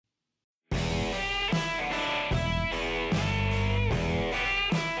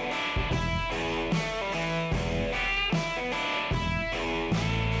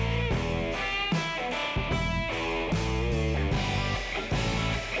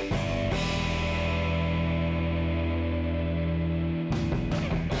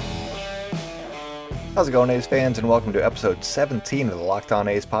How's it going, A's fans, and welcome to episode 17 of the Locked On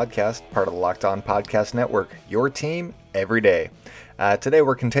A's podcast, part of the Locked On Podcast Network, your team every day. Today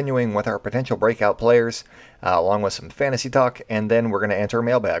we're continuing with our potential breakout players, along with some fantasy talk, and then we're going to answer a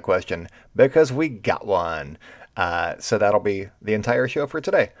mailbag question, because we got one. So that'll be the entire show for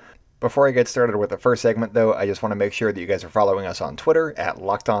today. Before I get started with the first segment, though, I just want to make sure that you guys are following us on Twitter at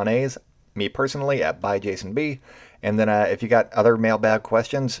Locked On A's, me personally at ByJasonB. And then if you got other mailbag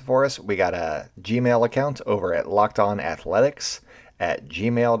questions for us, we got a Gmail account over at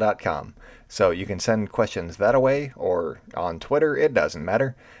lockedonathletics@gmail.com. So you can send questions that way or on Twitter. It doesn't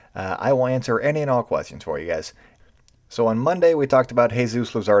matter. I will answer any and all questions for you guys. So on Monday, we talked about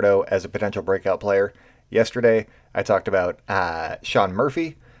Jesus Luzardo as a potential breakout player. Yesterday, I talked about Sean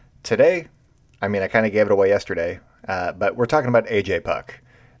Murphy. Today, I kind of gave it away yesterday, but we're talking about A.J. Puk.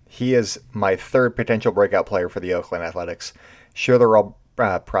 He is my third potential breakout player for the Oakland Athletics. Sure, they're all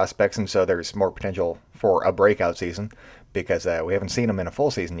prospects, and so there's more potential for a breakout season because we haven't seen them in a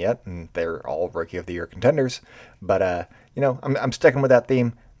full season yet, and they're all Rookie of the Year contenders. But, I'm sticking with that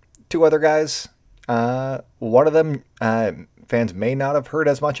theme. Two other guys, one of them fans may not have heard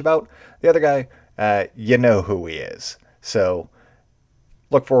as much about. The other guy, you know who he is. So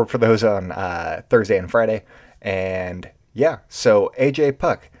look forward for those on Thursday and Friday. And yeah, so A.J.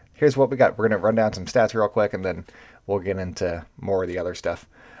 Puk. Here's what we got. We're going to run down some stats real quick, and then we'll get into more of the other stuff.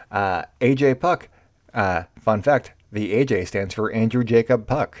 A.J. Puk, fun fact, the A.J. stands for Andrew Jacob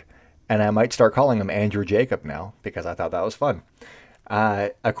Puk. And I might start calling him Andrew Jacob now, because I thought that was fun.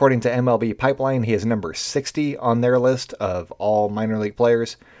 According to MLB Pipeline, he is number 60 on their list of all minor league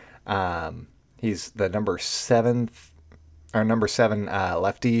players. He's the number 7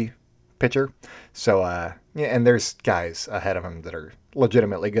 lefty pitcher. So, and there's guys ahead of him that are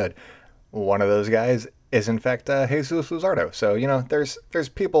legitimately good. One of those guys is, in fact, Jesus Luzardo. So, there's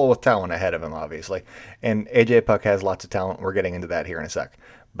people with talent ahead of him, obviously. And A.J. Puk has lots of talent. We're getting into that here in a sec.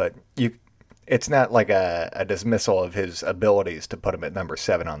 But it's not like a dismissal of his abilities to put him at number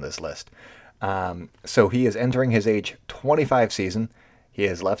 7 on this list. So he is entering his age 25 season. He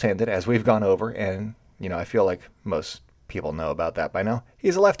is left-handed, as we've gone over. And, I feel like most people know about that by now.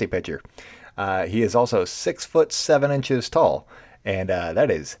 He's a lefty pitcher. He is also 6'7" tall, and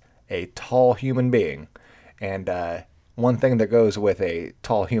that is a tall human being. And one thing that goes with a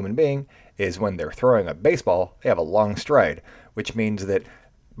tall human being is when they're throwing a baseball, they have a long stride, which means that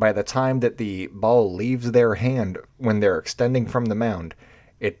by the time that the ball leaves their hand when they're extending from the mound,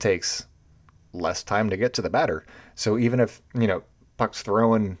 it takes less time to get to the batter. So even if, Puk's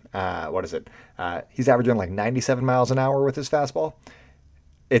throwing, he's averaging like 97 miles an hour with his fastball.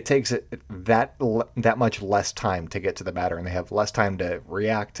 It takes that much less time to get to the batter, and they have less time to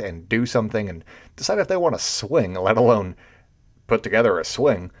react and do something and decide if they want to swing, let alone put together a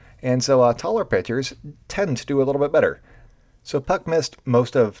swing. And so taller pitchers tend to do a little bit better. So Puk missed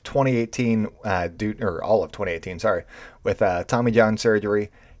most of 2018, all of 2018, with Tommy John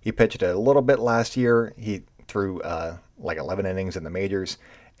surgery. He pitched a little bit last year. He threw like 11 innings in the majors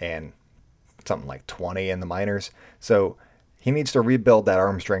and something like 20 in the minors. So he needs to rebuild that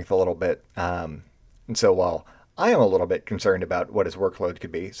arm strength a little bit. And so while I am a little bit concerned about what his workload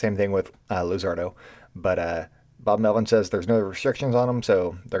could be, same thing with Luzardo, but Bob Melvin says there's no restrictions on him,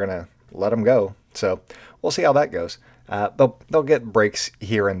 so they're going to let him go. So we'll see how that goes. They'll get breaks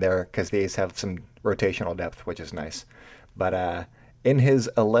here and there because the A's have some rotational depth, which is nice. But in his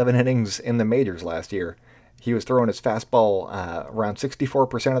 11 innings in the majors last year, he was throwing his fastball around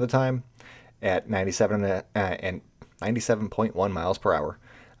 64% of the time at 97.1 miles per hour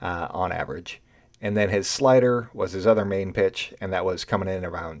on average. And then his slider was his other main pitch, and that was coming in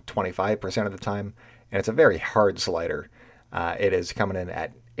around 25% of the time. And it's a very hard slider. It is coming in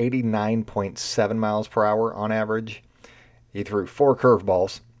at 89.7 miles per hour on average. He threw 4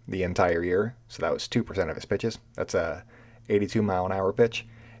 curveballs the entire year, so that was 2% of his pitches. That's a 82 mile an hour pitch.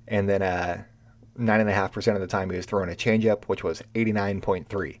 And then 9.5% of the time he was throwing a changeup, which was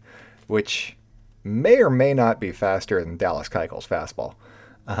 89.3, which may or may not be faster than Dallas Keuchel's fastball.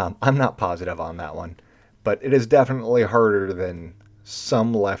 I'm not positive on that one, but it is definitely harder than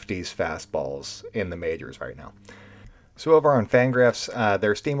some lefties' fastballs in the majors right now. So over on Fangraphs,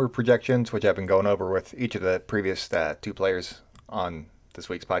 their steamer projections, which I've been going over with each of the previous 2 players on this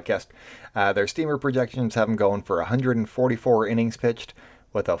week's podcast, their steamer projections have him going for 144 innings pitched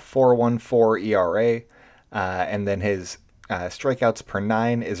with a 4.14 ERA, and then his strikeouts per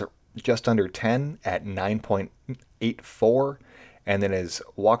 9 is just under 10 at 9.84, and then his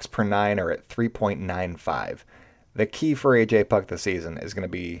walks per 9 are at 3.95. The key for A.J. Puk this season is going to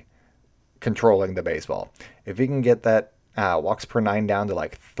be controlling the baseball. If he can get that walks per nine down to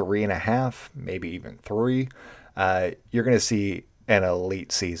like 3.5, maybe even 3, you're going to see an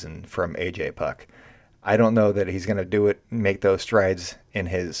elite season from AJ Puck. I don't know that he's going to do it, make those strides in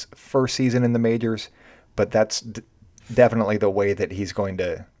his first season in the majors, but that's definitely the way that he's going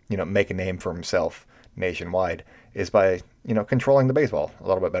to, make a name for himself nationwide is by, controlling the baseball a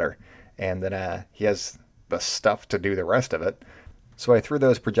little bit better. And then he has the stuff to do the rest of it. So I threw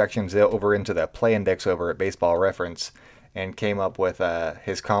those projections over into the play index over at Baseball Reference and came up with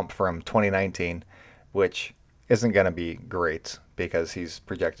his comp from 2019, which isn't going to be great because he's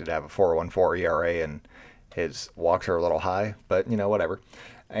projected to have a 4.14 ERA and his walks are a little high, but whatever.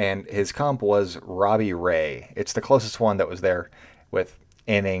 And his comp was Robbie Ray. It's the closest one that was there with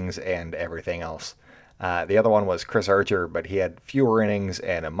innings and everything else. The other one was Chris Archer, but he had fewer innings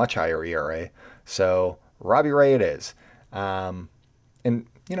and a much higher ERA. So Robbie Ray it is. And,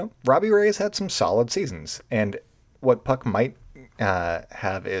 Robbie Ray has had some solid seasons. And what Puck might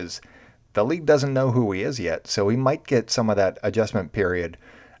have is the league doesn't know who he is yet. So he might get some of that adjustment period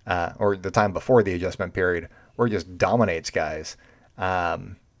or the time before the adjustment period where he just dominates guys.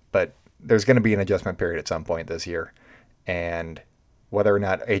 But there's going to be an adjustment period at some point this year. And whether or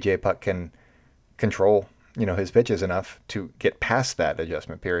not AJ Puck can control, his pitches enough to get past that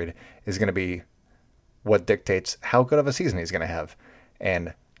adjustment period is going to be what dictates how good of a season he's going to have.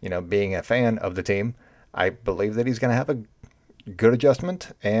 And, being a fan of the team, I believe that he's going to have a good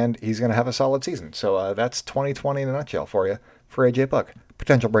adjustment and he's going to have a solid season. So that's 2020 in a nutshell for you for AJ Puck,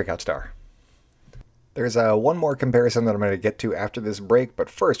 potential breakout star. There's one more comparison that I'm going to get to after this break, but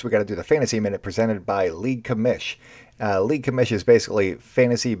first we got to do the Fantasy Minute presented by League Commish. League Commish is basically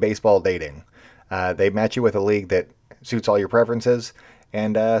fantasy baseball dating. They match you with a league that suits all your preferences.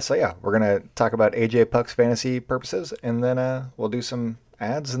 And so yeah, we're going to talk about AJ Puck's fantasy purposes, and then we'll do some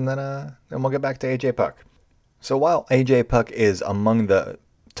ads, and then we'll get back to AJ Puck. So while AJ Puck is among the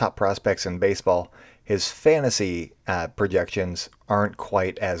top prospects in baseball, his fantasy projections aren't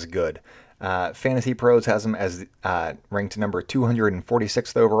quite as good. Fantasy Pros has him as ranked number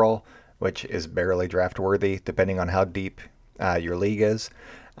 246th overall, which is barely draft worthy, depending on how deep your league is.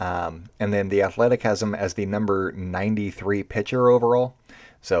 And then The Athletic has him as the number 93 pitcher overall.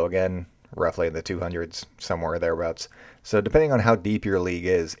 So again, roughly in the 200s, somewhere thereabouts. So depending on how deep your league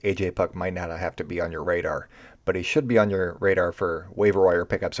is, AJ Puck might not have to be on your radar, but he should be on your radar for waiver wire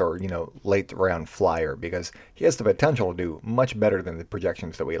pickups or, late round flyer, because he has the potential to do much better than the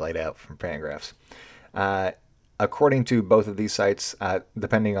projections that we laid out from Fangraphs. According to both of these sites,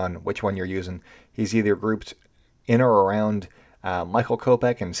 depending on which one you're using, he's either grouped in or around Michael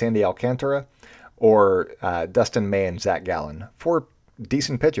Kopech and Sandy Alcantara, or Dustin May and Zach Gallen. 4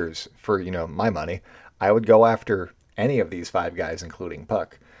 decent pitchers for, my money. I would go after any of these 5 guys, including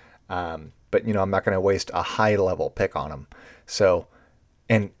Puck. But, I'm not going to waste a high-level pick on him. So,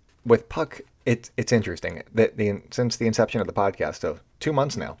 and with Puck, it's interesting that since the inception of the podcast, so 2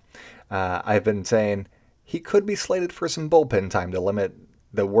 months now, I've been saying he could be slated for some bullpen time to limit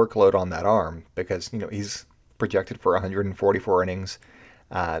the workload on that arm because, he's projected for 144 innings.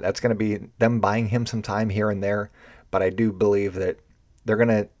 That's going to be them buying him some time here and there. But I do believe that they're going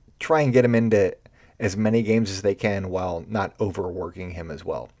to try and get him into as many games as they can while not overworking him as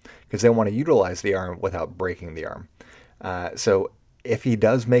well, because they want to utilize the arm without breaking the arm. So if he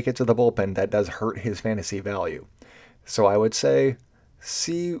does make it to the bullpen, that does hurt his fantasy value. So I would say,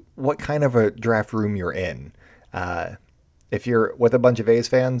 see what kind of a draft room you're in. If you're with a bunch of A's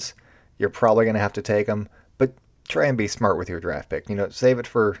fans, you're probably going to have to take him, but try and be smart with your draft pick. Save it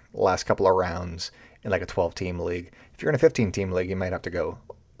for the last couple of rounds in like a 12-team league. If you're in a 15-team league, you might have to go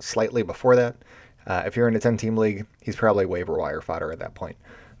slightly before that. If you're in a 10-team league, he's probably waiver wire fodder at that point.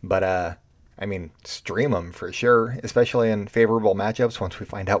 But, stream him for sure, especially in favorable matchups once we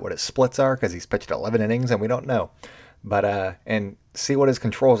find out what his splits are, because he's pitched 11 innings and we don't know. But, and see what his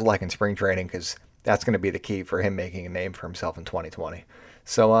controls like in spring training, because that's going to be the key for him making a name for himself in 2020.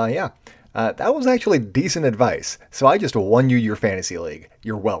 So, that was actually decent advice. So I just won you your fantasy league.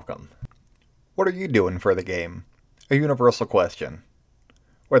 You're welcome. What are you doing for the game? A universal question.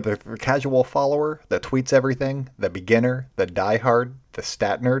 Whether the casual follower that tweets everything, the beginner, the diehard, the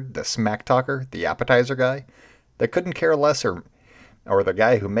stat nerd, the smack talker, the appetizer guy, that couldn't care less, or the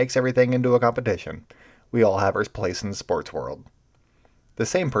guy who makes everything into a competition, we all have our place in the sports world. The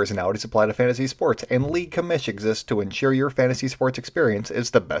same personalities apply to fantasy sports, and League Commish exists to ensure your fantasy sports experience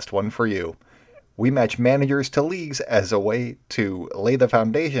is the best one for you. We match managers to leagues as a way to lay the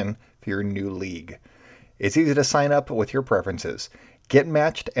foundation for your new league. It's easy to sign up with your preferences. Get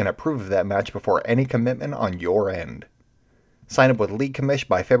matched and approve of that match before any commitment on your end. Sign up with League Commish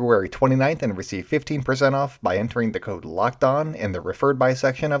by February 29th and receive 15% off by entering the code LOCKEDON in the Referred By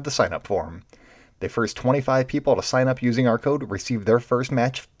section of the sign-up form. The first 25 people to sign up using our code receive their first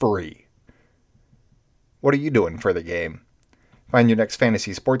match free. What are you doing for the game? Find your next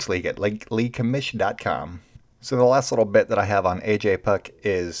fantasy sports league at leaguecommish.com. So the last little bit that I have on AJ Puck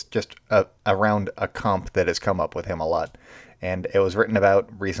is just around a comp that has come up with him a lot. And it was written about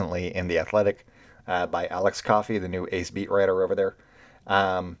recently in The Athletic by Alex Coffey, the new Ace beat writer over there.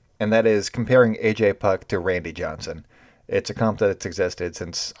 And that is comparing AJ Puck to Randy Johnson. It's a comp that's existed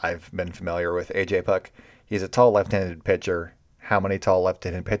since I've been familiar with AJ Puck. He's a tall left-handed pitcher. How many tall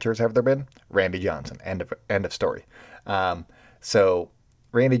left-handed pitchers have there been? Randy Johnson. End of story. So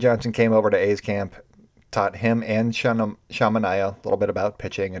Randy Johnson came over to A's camp, taught him and Sean Manaea a little bit about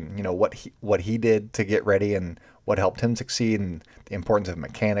pitching and what he did to get ready and what helped him succeed and the importance of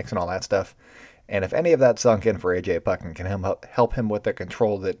mechanics and all that stuff. And if any of that sunk in for AJ Puck and can help him with the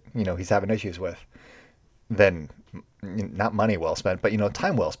control that he's having issues with, then not money well spent, but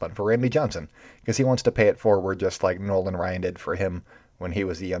time well spent for Randy Johnson, because he wants to pay it forward just like Nolan Ryan did for him when he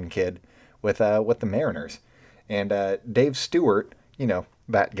was a young kid with the Mariners. And Dave Stewart,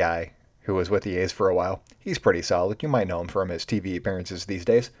 that guy who was with the A's for a while, he's pretty solid. You might know him from his TV appearances these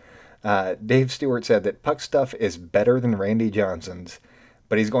days. Dave Stewart said that Puck's stuff is better than Randy Johnson's,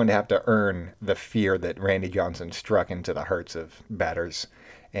 but he's going to have to earn the fear that Randy Johnson struck into the hearts of batters.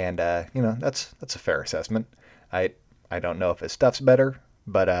 And, that's a fair assessment. I don't know if his stuff's better,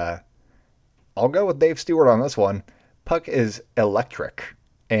 but I'll go with Dave Stewart on this one. Puck is electric,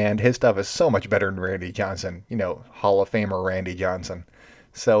 and his stuff is so much better than Randy Johnson, Hall of Famer Randy Johnson.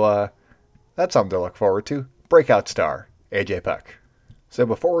 So that's something to look forward to. Breakout star, AJ Puck. So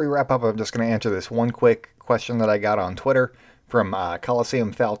before we wrap up, I'm just going to answer this one quick question that I got on Twitter from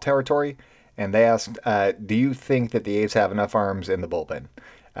Coliseum Foul Territory, and they asked, do you think that the A's have enough arms in the bullpen?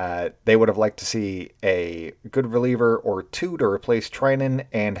 They would have liked to see a good reliever or two to replace Treinen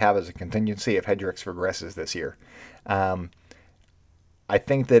and have as a contingency if Hendricks regresses this year. I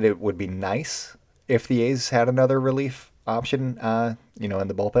think that it would be nice if the A's had another relief option, in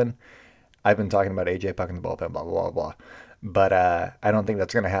the bullpen. I've been talking about AJ Puck in the bullpen, blah, blah, blah, blah. But I don't think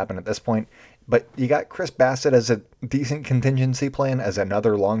that's going to happen at this point. But you got Chris Bassitt as a decent contingency plan, as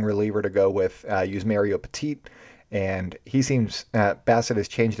another long reliever to go with. Use Mario Petit. And he seems, Bassitt has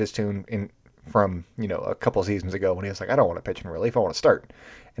changed his tune from a couple seasons ago when he was like, I don't want to pitch in relief, I want to start.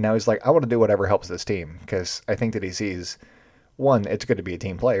 And now he's like, I want to do whatever helps this team, because I think that he sees, one, it's good to be a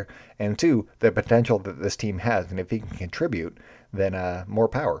team player, and two, the potential that this team has. And if he can contribute, then more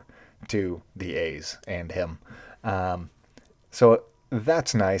power to the A's and him. So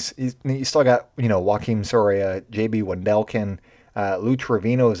that's nice. You still got, Joakim Soria, JB Wendelken. Lou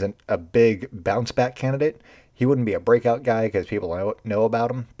Trevino is a big bounce-back candidate. He wouldn't be a breakout guy because people know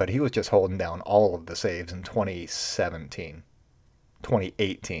about him, but he was just holding down all of the saves in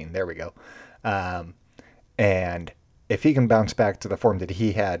 2018, there we go. And if he can bounce back to the form that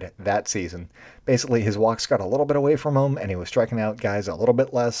he had that season, basically his walks got a little bit away from him and he was striking out guys a little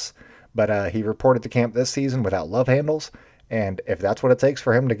bit less, but he reported to camp this season without love handles, and if that's what it takes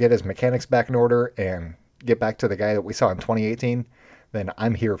for him to get his mechanics back in order and get back to the guy that we saw in 2018, then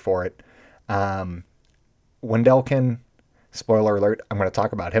I'm here for it. Wendelken, spoiler alert, I'm going to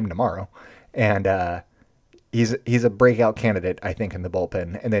talk about him tomorrow, and he's a breakout candidate, I think, in the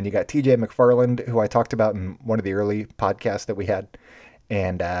bullpen. And then you got TJ McFarland, who I talked about in one of the early podcasts that we had,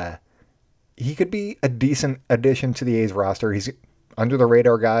 and he could be a decent addition to the A's roster. He's under the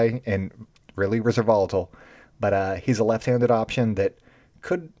radar guy, and relievers are volatile, but he's a left-handed option that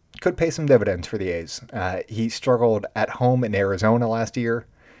could pay some dividends for the A's. He struggled at home in Arizona last year,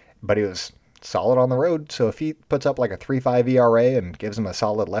 but he was solid on the road. So if he puts up like a 3.5 ERA and gives him a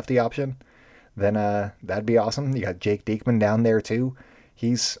solid lefty option, then that'd be awesome. You got Jake Diekman down there too.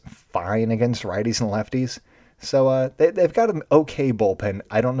 He's fine against righties and lefties. So they've got an okay bullpen.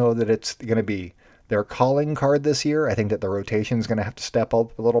 I don't know that it's going to be their calling card this year. I think that the rotation is going to have to step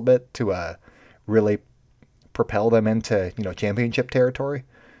up a little bit to really propel them into championship territory.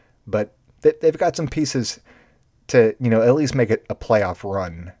 But they've got some pieces to at least make it a playoff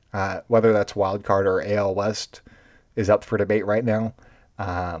run. Whether that's wild card or AL West is up for debate right now.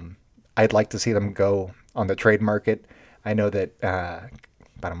 I'd like to see them go on the trade market. I know that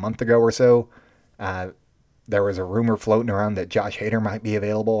about a month ago or so, there was a rumor floating around that Josh Hader might be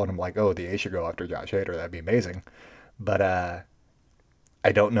available, and I'm like, oh, the A's should go after Josh Hader. That'd be amazing. But I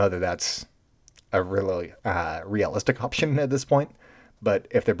don't know that that's a really realistic option at this point. But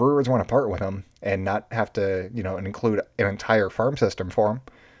if the Brewers want to part with him and not have to, include an entire farm system for him,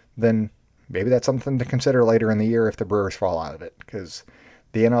 then maybe that's something to consider later in the year if the Brewers fall out of it, because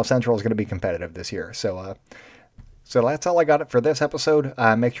the NL Central is going to be competitive this year. So that's all I got for this episode.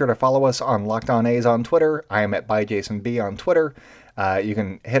 Make sure to follow us on Locked On A's on Twitter. I am at ByJasonB on Twitter. You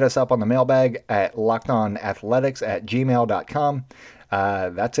can hit us up on the mailbag at lockedonathletics@gmail.com.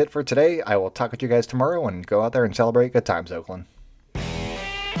 That's it for today. I will talk with you guys tomorrow, and go out there and celebrate good times, Oakland.